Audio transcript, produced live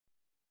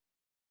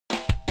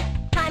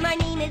My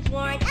name is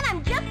Warren, and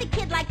I'm just a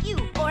kid like you.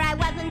 Or I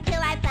was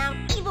until I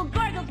found evil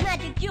Gargoyle's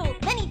magic jewel.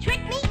 Then he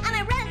tricked me, and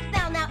I ran a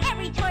spell. Now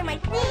every time I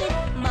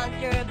sneeze,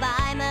 monster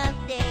by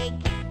mistake.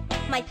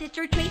 My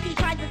sister Tracy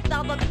tries the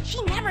spell book.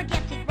 She never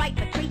gets it right,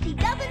 but Tracy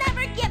doesn't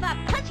ever give up.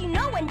 Cause you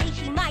know one day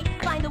she might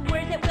find the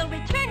words that will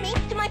return me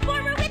to my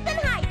former wits and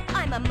height.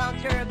 I'm a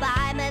monster by